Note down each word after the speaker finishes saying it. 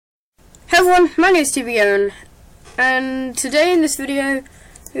everyone, my name is TPGamin, and today in this video,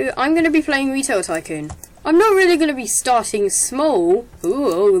 I'm going to be playing Retail Tycoon. I'm not really going to be starting small.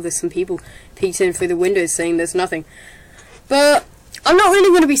 Ooh, there's some people peeked in through the windows saying there's nothing. But I'm not really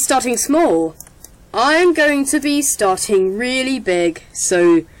going to be starting small. I'm going to be starting really big,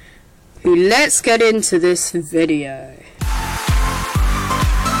 so let's get into this video.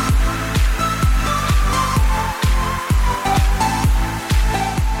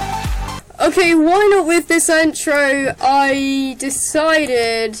 Okay, why not with this intro? I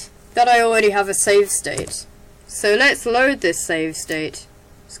decided that I already have a save state. So let's load this save state.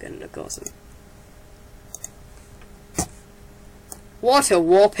 It's gonna look awesome. What a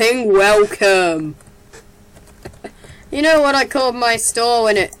whopping welcome! You know what I called my store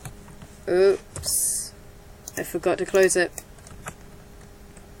when it... Oops. I forgot to close it.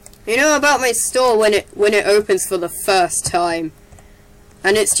 You know about my store when it opens for the first time.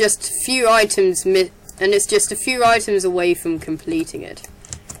 And it's just a few items away from completing it.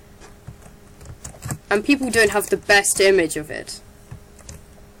 And people don't have the best image of it.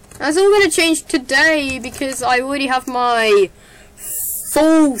 That's all going to change today because I already have my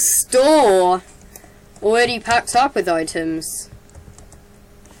full store already packed up with items.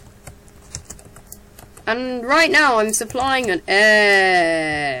 And right now I'm supplying on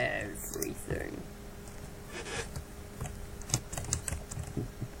everything.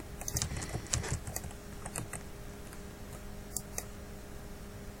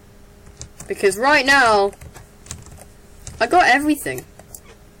 Because right now, I got everything.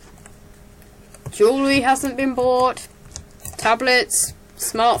 Jewelry hasn't been bought, tablets,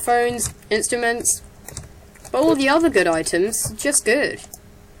 smartphones, instruments, but all the other good items, just good.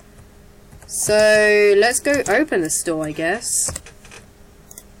 So, let's go open the store, I guess.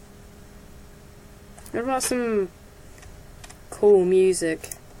 What about some cool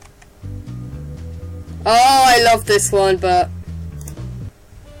music? Oh, I love this one, but...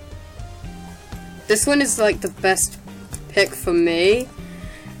 this one is like the best pick for me.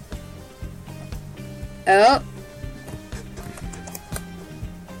 Oh.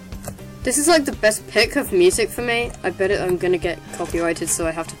 This is like the best pick of music for me. I bet I'm gonna get copyrighted, so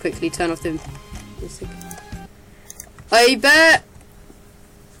I have to quickly turn off the music. I bet...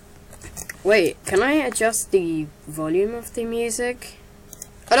 wait, can I adjust the volume of the music?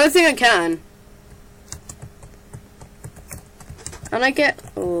 I don't think I can. And I get...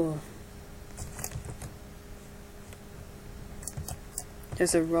 oh.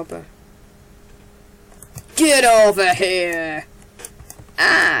 There's a robber. Get over here!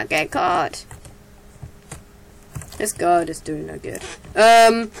 Ah, get caught. This guard is doing no good.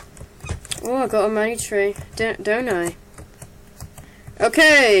 Oh, I got a money tree, don't I?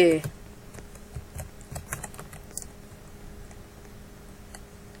 Okay.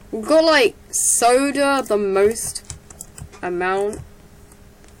 We've got like soda, the most amount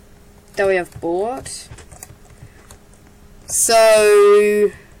that we have bought.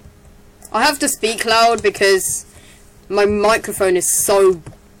 So, I have to speak loud because my microphone is so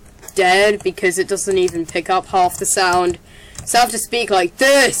dead because it doesn't even pick up half the sound. So I have to speak like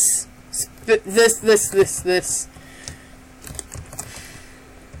this. This.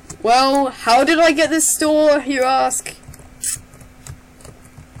 Well, how did I get this store, you ask?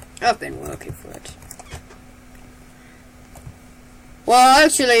 I've been working for it. Well,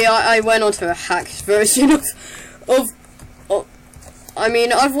 actually, I went onto a hacked version of I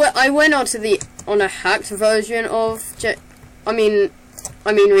mean, I went on a hacked version of Retail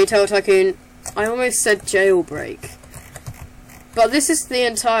Tycoon. I almost said jailbreak, but this is the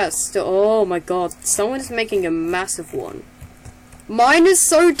entire store. Oh my god, someone is making a massive one. Mine is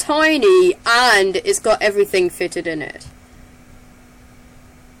so tiny, and it's got everything fitted in it.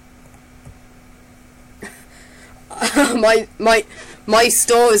 my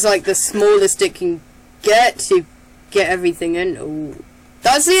store is like the smallest it can get to get everything in. Oh,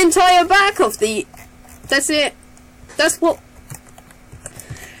 that's the entire back of the... that's it. That's what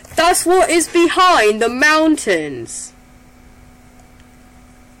is behind the mountains.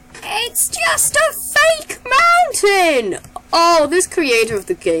 It's just a fake mountain. Oh, this creator of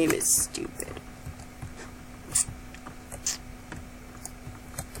the game is stupid.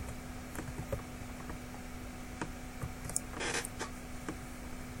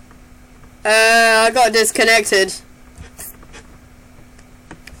 I got disconnected.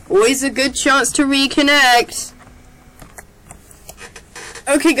 Always a good chance to reconnect.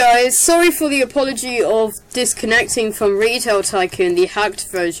 Okay guys, sorry for the apology of disconnecting from Retail Tycoon, the hacked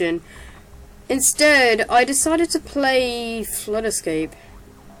version. Instead, I decided to play Flood Escape.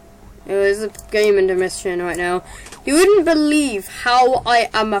 There's a game intermission right now. You wouldn't believe how I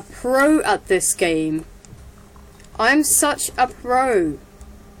am a pro at this game. I'm such a pro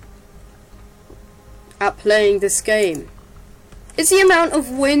at playing this game. It's the amount of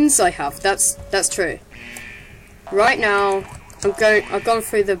wins I have. That's true. Right now, I've gone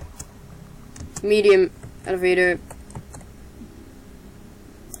through the medium elevator.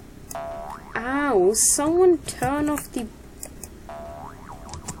 Ow, someone turn off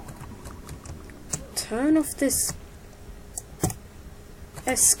this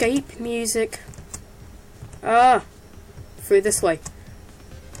escape music. Ah, through this way.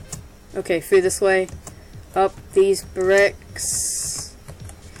 Okay, through this way. Up these bricks.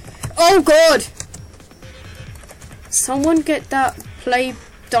 Oh god! Someone get that play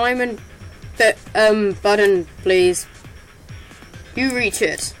diamond button, please. You reach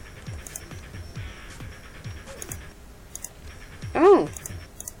it. Oh.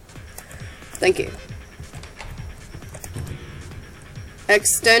 Thank you.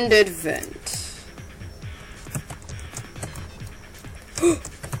 Extended vent.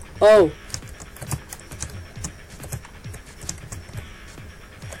 Oh.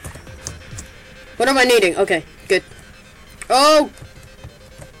 What am I needing? Okay, good. Oh!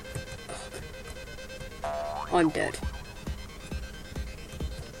 I'm dead.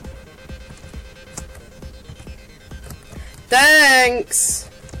 Thanks!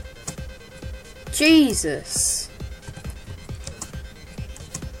 Jesus.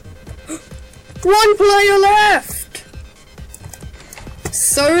 One player left!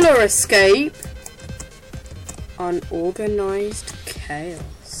 Solar escape. Unorganized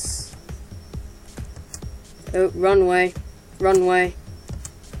chaos. Oh, runway. Runway.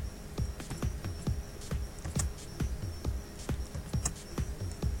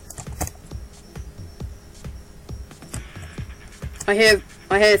 I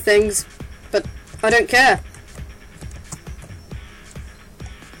hear things, but I don't care.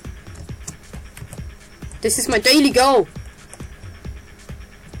 This is my daily goal.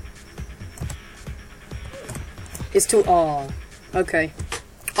 Is to okay.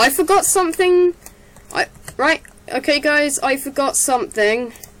 I forgot something. Right. Okay, guys, I forgot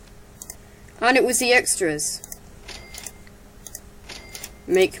something, and it was the extras.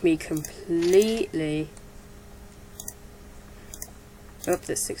 Make me completely. Oh,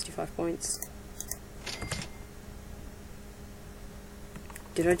 there's 65 points.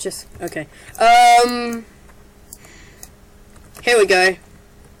 Did I just... Okay. Here we go.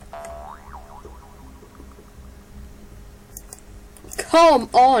 Come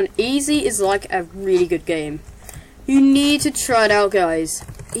on! Easy is like a really good game. You need to try it out, guys.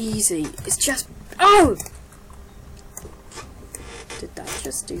 Easy. It's just... Oh! Did that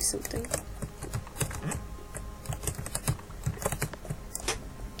just do something?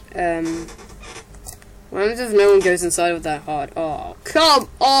 What happens if no one goes inside with that hard? Oh, come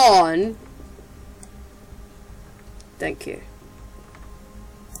on! Thank you.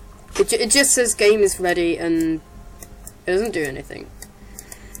 It just says game is ready and it doesn't do anything.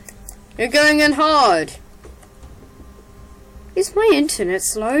 You're going in hard! Is my internet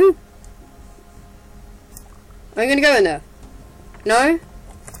slow? I'm gonna go in there. No?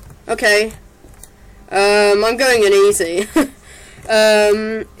 Okay. I'm going in easy.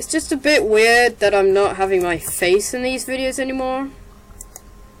 It's just a bit weird that I'm not having my face in these videos anymore.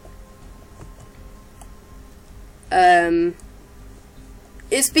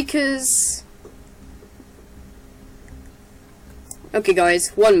 It's because... Okay guys,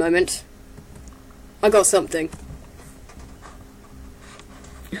 one moment. I got something.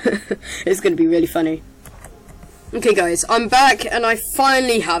 It's gonna be really funny. Okay guys, I'm back and I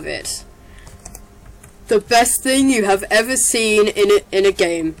finally have it. The best thing you have ever seen in a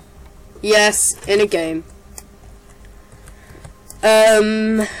game. Yes, in a game.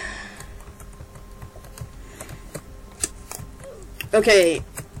 Okay.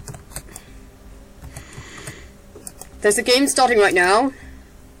 There's a game starting right now,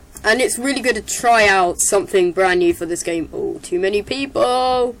 and it's really good to try out something brand new for this game. Oh, too many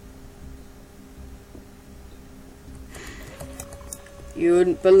people. You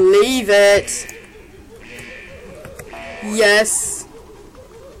wouldn't believe it. Yes.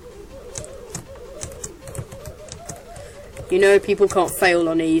 You know people can't fail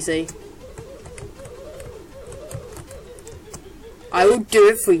on easy. I will do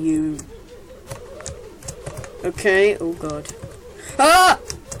it for you. Okay, oh god. Ah!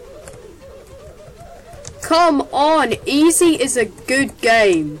 Come on, easy is a good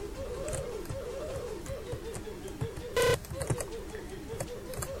game.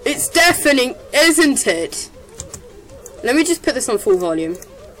 It's deafening, isn't it? Let me just put this on full volume.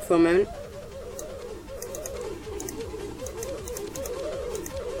 for a moment.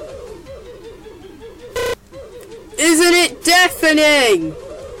 Isn't it deafening?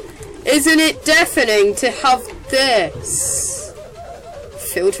 Isn't it deafening to have this?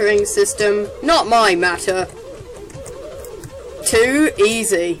 Filtering system, not my matter. Too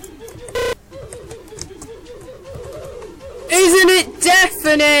easy. Isn't it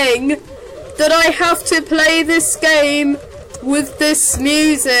deafening that I have to play this game with this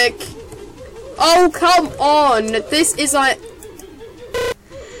music? Oh, come on. This is like...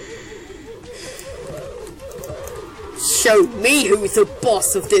 Show me who's the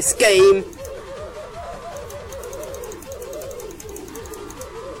boss of this game.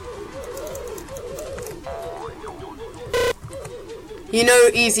 You know,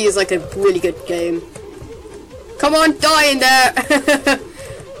 Easy is like a really good game. Come on, die in there!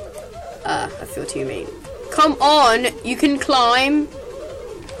 I feel what you mean. Come on, you can climb.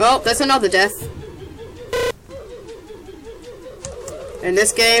 Well, there's another death. In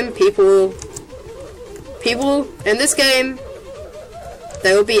this game, people in this game,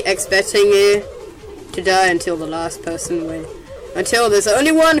 they will be expecting you to die until the last person wins. Until there's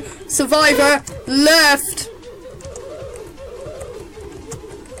only one survivor left.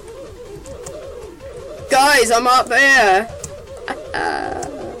 Guys, I'm up here.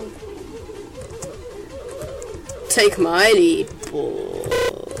 Take my lead, boy.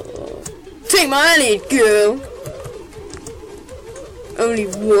 Take my lead, girl.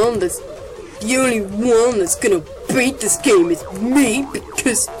 The only one that's gonna beat this game is me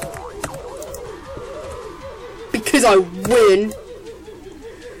because I win.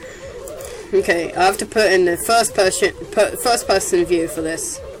 Okay, I have to put in the first person view for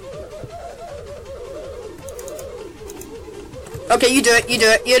this. Okay, you do it.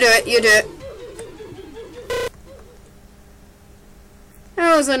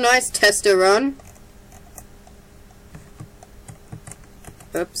 That was a nice tester run.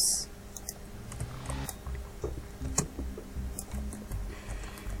 Oops.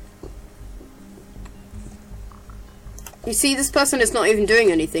 You see, this person is not even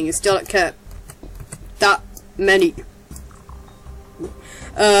doing anything. It's still at that many.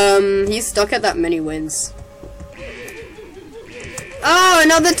 He's stuck at that many wins. Oh,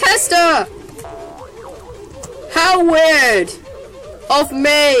 another tester! How weird of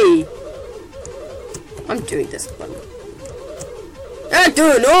me! I'm doing this one. I'm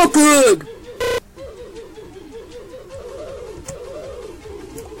doing all good!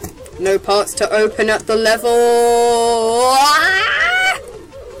 No parts to open at the level. Ah!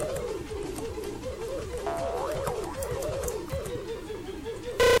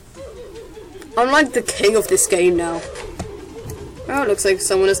 I'm like the king of this game now. Oh, looks like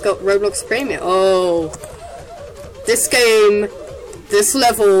someone has got Roblox Premium. Oh, this game, this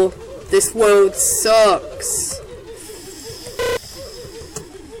level, this world sucks.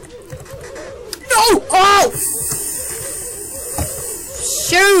 No! Oh!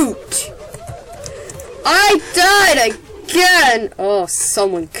 Shoot! I died again! Oh,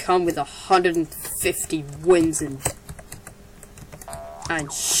 someone come with 150 wins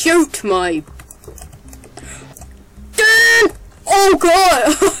and shoot my... Oh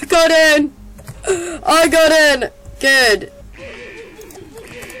god! I got in! I got in! Good.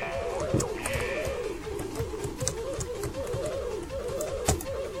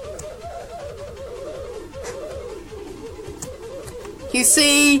 You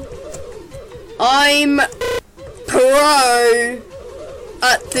see, I'm pro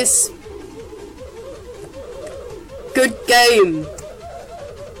at this good game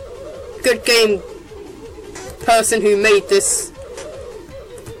person who made this.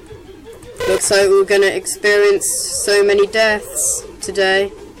 Looks like we're gonna experience so many deaths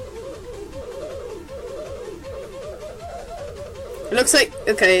today. It looks like,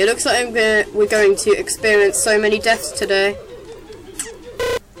 okay, it looks like we're going to experience so many deaths today.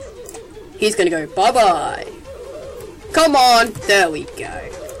 He's gonna go bye-bye. Come on, there we go.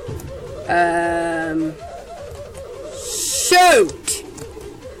 Shoot!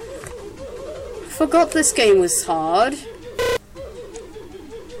 I forgot this game was hard.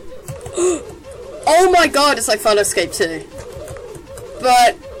 Oh my god, it's like Fire Escape 2.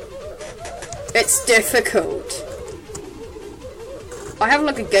 But it's difficult. I have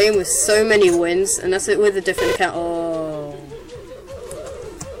like a game with so many wins, and that's it with a different account. Oh.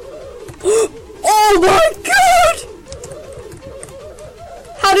 Oh my god!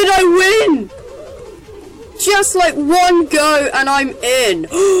 How did I win? Just like one go and I'm in.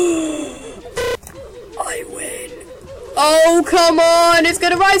 I win. Oh, come on, it's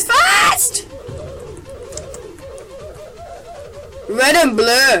gonna rise fast! Red and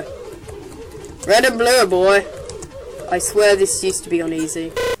blue. Red and blue, boy. I swear this used to be on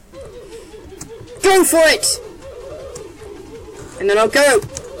easy. Go for it! And then I'll go.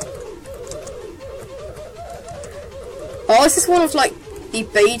 Oh, is this one of like the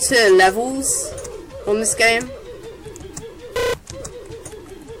beta levels on this game?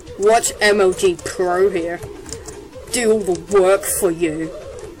 Watch MLG Pro here do all the work for you.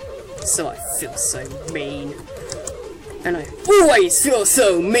 So I feel so mean. And I always feel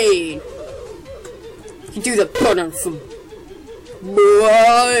so mean. You do the button from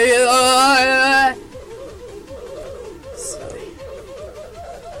sorry.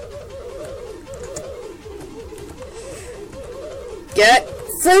 Get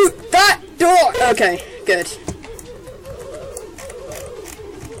through that door! Okay, good.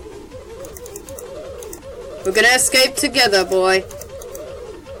 We're gonna escape together, boy.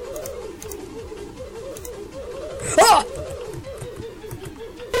 Ah!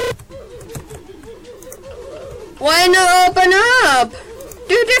 Why not open up?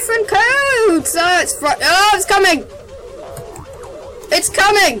 Do different codes! Oh, it's it's coming! It's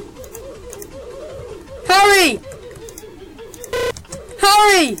coming! Hurry!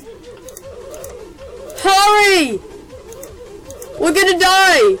 Hurry! Hurry! We're gonna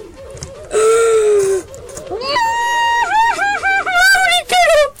die! How did he get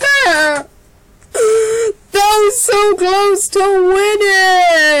up there? That was so close to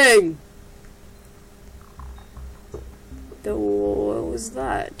winning! What was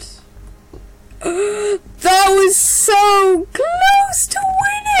that? That was so close to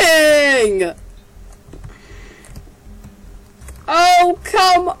winning! Oh,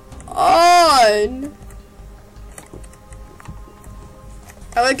 come on!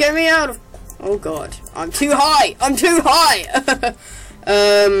 Oh, get me out of... Oh god, I'm too high! I'm too high!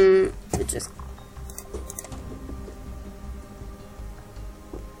 It just...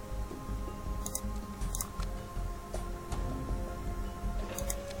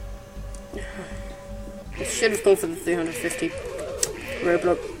 I should have gone for the 350.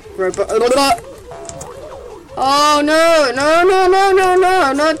 Roblox. Oh no, no, no, no, no,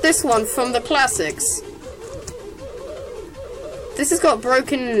 no, not this one from the classics. This has got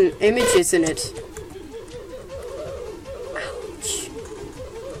broken images in it. Ouch.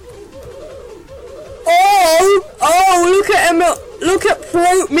 Oh, oh, look at look at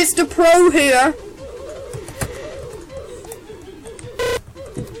Mr. Pro here.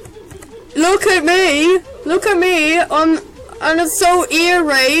 Look at me! Look at me on a soul ear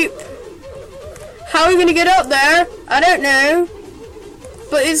rape. How are we gonna get up there? I don't know.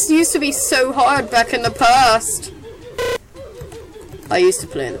 But it used to be so hard back in the past. I used to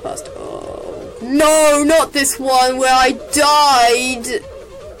play in the past. Oh no, not this one where I died.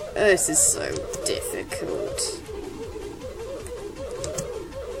 This is so difficult.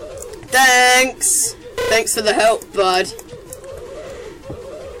 Thanks. Thanks for the help, bud.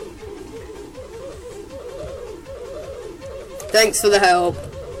 Thanks for the help.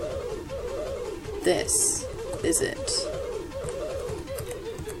 This is it.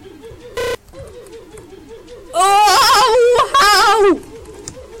 Oh! How?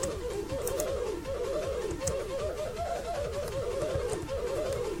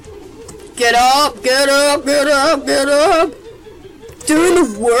 Get up! Get up! Get up! Get up! Doing the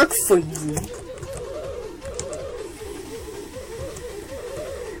work for you.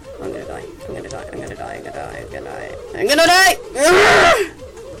 I'm gonna die. I'm gonna die. I'm gonna die. I'm gonna die. I'm gonna die. I'm gonna die!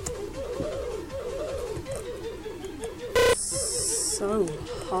 So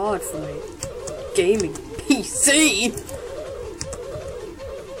hard for my gaming PC.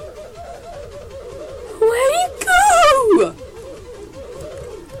 Where do you go?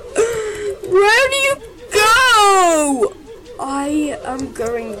 Where do you go? I am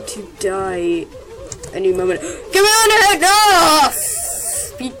going to die any moment. Give me on the head! Ah!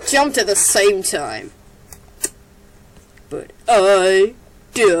 We jumped at the same time. But I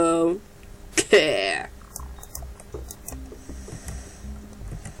don't care.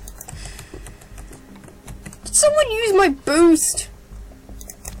 Did someone use my boost?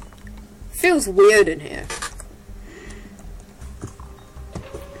 Feels weird in here.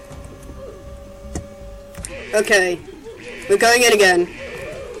 Okay, we're going in again.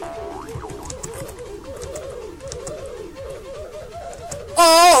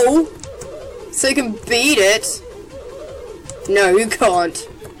 Oh! So you can beat it? No, you can't.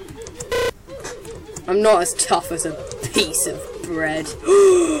 I'm not as tough as a piece of bread.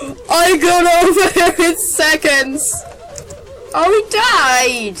 I got over here in seconds! Oh, he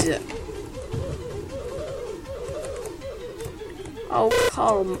died! Oh,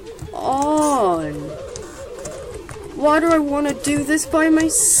 come on. Why do I want to do this by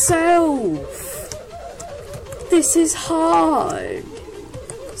myself? This is hard.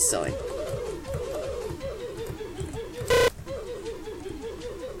 Sorry.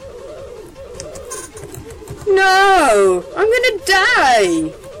 No! I'm gonna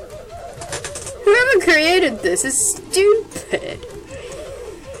die! Whoever created this is stupid.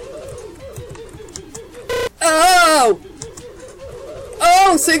 Oh!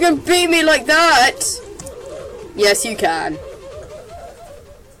 Oh, so you can beat me like that? Yes, you can.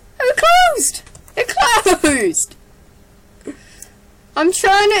 It closed! It closed! I'm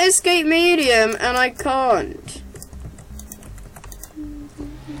trying to escape medium and I can't.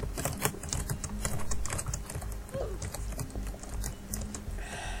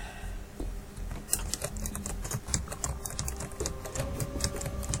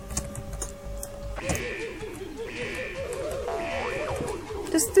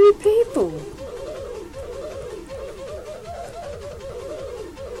 There's 3 people.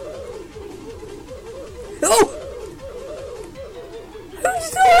 Oh!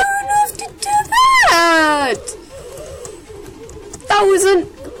 Who's there enough to do that? That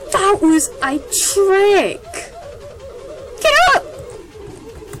was a trick. Get up!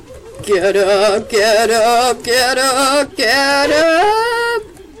 Get up, get up, get up, get up!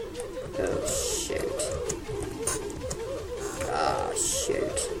 Oh shoot. Oh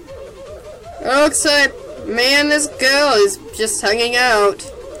shoot. Looks like me and this girl is just hanging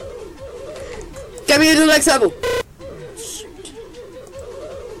out. Get me into the next level! Shoot.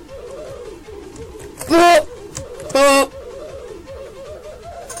 Oh! Oh!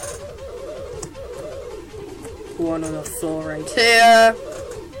 One on the floor right here.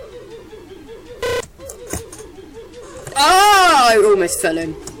 Ah! I almost fell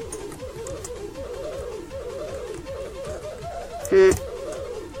in.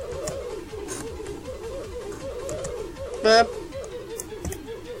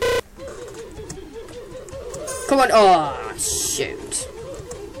 Come on. Oh, shoot.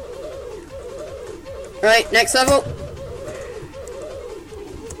 Right, next level.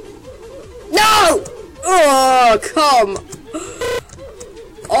 No! Oh, come.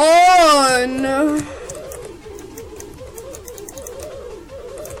 Oh, no.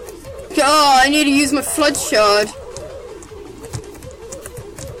 Oh, I need to use my flood shard.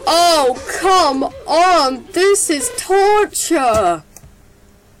 Oh, come on. This is torture.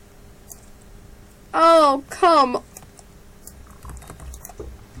 Oh, come.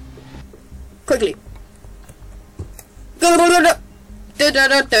 Quickly. Do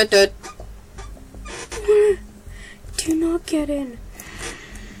not get in.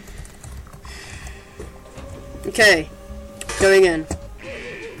 Okay. Going in.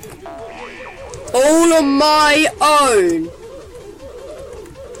 All on my own.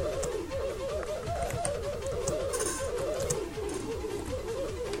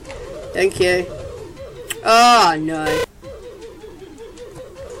 Thank you. Ah, no.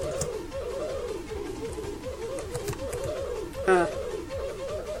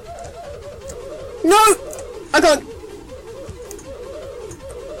 No! I can't.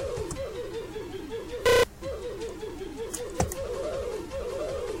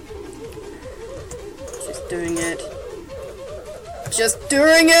 Just doing it. Just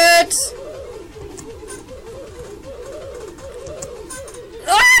doing it!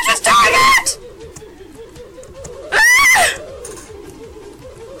 Ah, just doing it! Ah!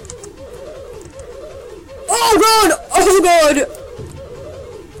 Oh god! Oh god!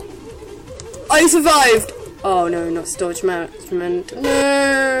 I survived! Oh no, not storage management. No!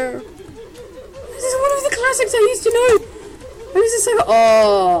 This is one of the classics I used to know! I used to say,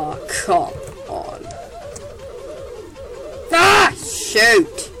 oh, come on. Ah!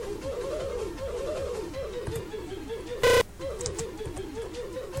 Shoot!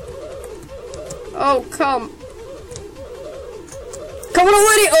 Oh, come. Come on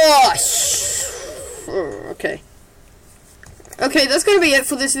already! Oh, okay. Okay, that's gonna be it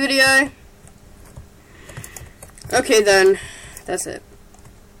for this video. Okay then, that's it.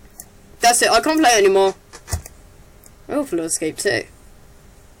 That's it, I can't play anymore. Oh, Floor Escape too.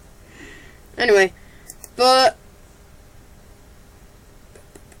 Anyway, but...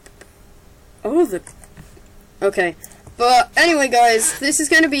 Oh, the... Okay. But anyway guys, this is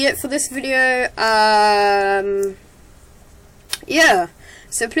going to be it for this video. Yeah.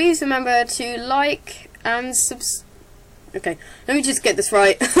 So please remember to like and Okay, let me just get this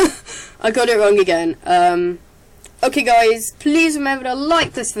right. I got it wrong again. Okay guys, please remember to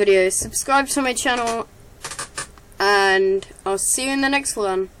like this video, subscribe to my channel, and I'll see you in the next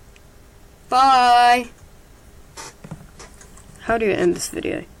one. Bye! How do you end this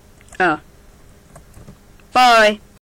video? Ah. Bye!